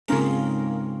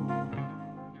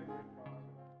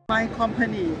My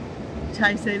company,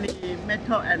 Chaiseri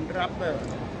Metal and Rubber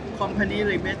Company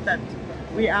Limited,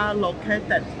 we are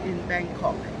located in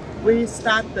Bangkok. We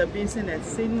start the business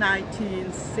since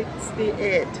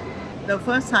 1968. The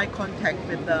first I contact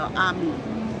with the Army,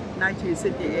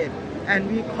 1968, and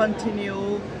we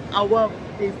continue our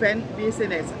defense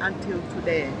business until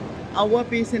today. Our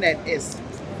business is,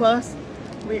 first,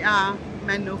 we are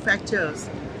manufacturers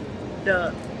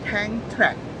the tank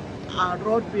track,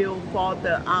 road wheel for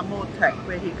the armor track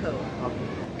vehicle.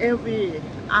 Every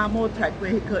armor track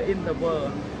vehicle in the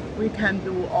world, we can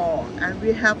do all, and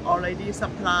we have already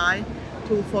supplied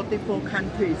to 44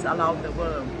 countries around the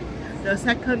world. The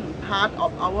second part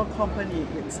of our company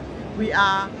is we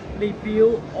are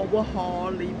rebuild,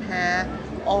 overhaul, repair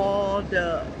all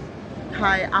the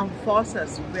Thai Armed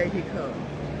Forces vehicle.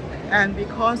 And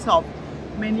because of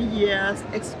many years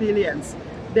experience,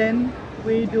 then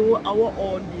we do our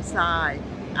own design,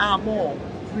 armor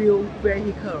wheel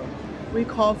vehicle. We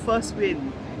call First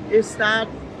Wind. It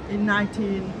started in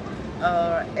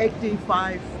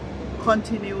 1985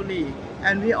 continually,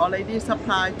 and we already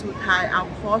supply to Thai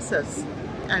Armed Forces,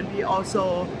 and we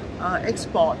also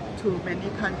export to many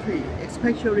countries,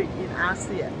 especially in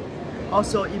ASEAN,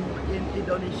 also in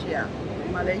Indonesia,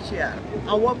 Malaysia.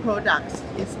 Our products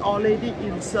is already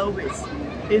in service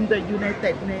in the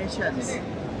United Nations.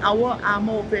 Our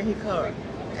armor vehicle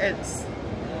is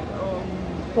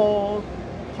 4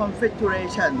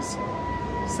 configurations.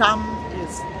 Some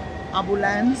is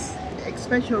ambulance,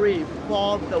 especially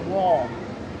for the war,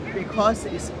 because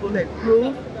it's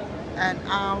bulletproof and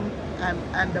armed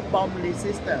and the bomb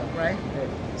resistant, right?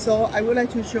 So I would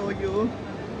like to show you,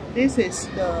 this is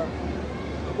the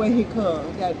vehicle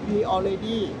that we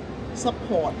already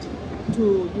support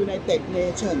to United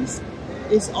Nations.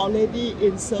 It's already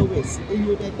in service in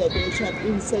United Nations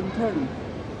in Central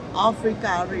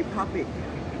Africa Republic,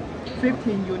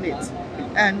 15 units,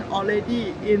 and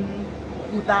already in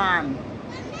Bhutan,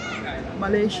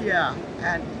 Malaysia,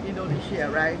 and Indonesia,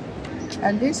 right?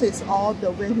 And this is all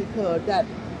the vehicle that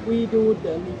we do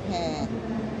the repair.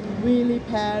 We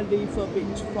repair,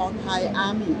 refurbish for Thai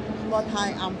Army, for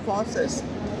Thai Armed Forces,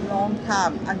 long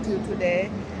time until today.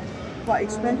 For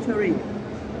especially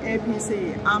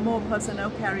APC, Armor Personnel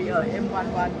Carrier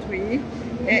M113,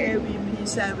 AAV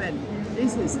P7,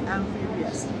 this is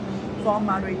amphibious for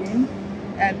Marine,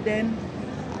 and then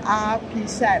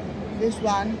RPZ, this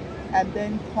one, and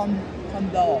then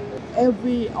Condor.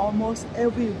 Almost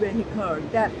every vehicle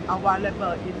that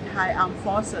available in Thai Armed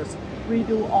Forces, we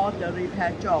do all the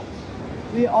repair job.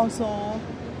 We also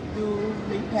do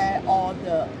repair all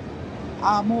the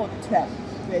armor track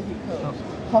vehicle,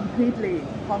 completely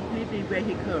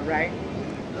vehicle, right?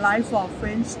 Like for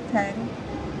French tank,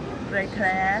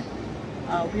 Leclerc,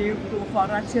 we do for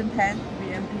Russian tank,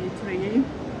 BMP-3,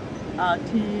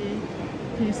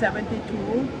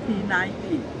 T-72,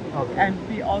 T-90. Okay. And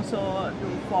we also do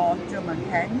for German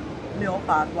tank,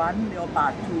 Leopard 1,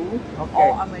 Leopard 2, okay,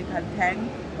 or American tank,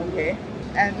 okay.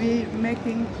 And we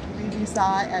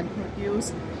design and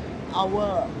produce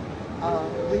our,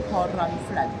 we call run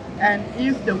flat. And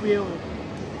if the wheel,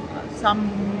 some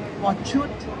was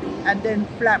shoot and then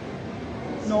flap,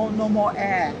 no more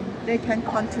air, they can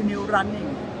continue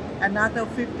running another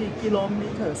 50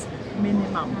 kilometers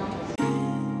minimum.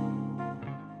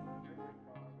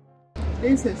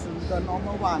 This is the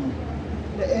normal one,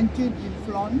 the engine in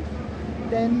front.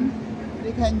 Then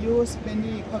we can use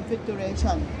many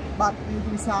configurations, but we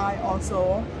design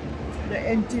also the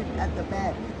engine at the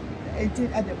back. The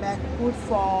engine at the back good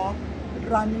for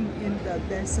running in the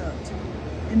desert,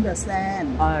 in the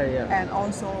sand, and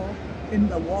also in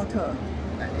the water.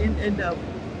 In the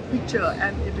picture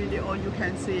and in video you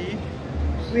can see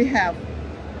we have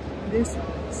this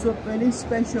very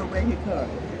special vehicle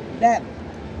that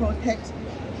protects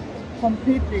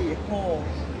completely whole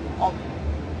of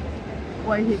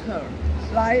vehicle,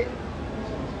 like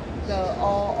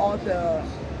all the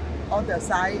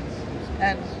side,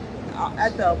 and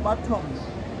at the bottom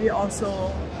we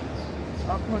also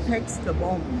protects the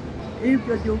bomb. If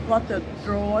you got the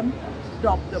drone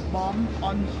drop the bomb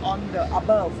on the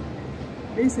above,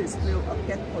 this is will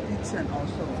get protection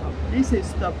also. This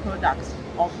is the products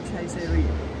of Chaiseri.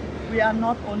 We are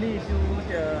not only do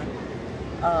the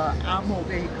armor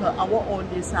vehicle, our own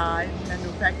design,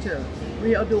 manufacture.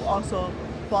 We do also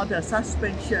for the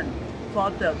suspension, for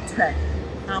the track,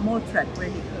 armor track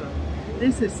vehicle.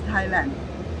 This is Thailand,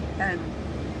 and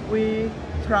we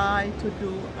try to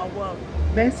do our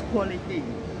best quality,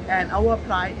 and our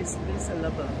price is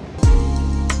reasonable.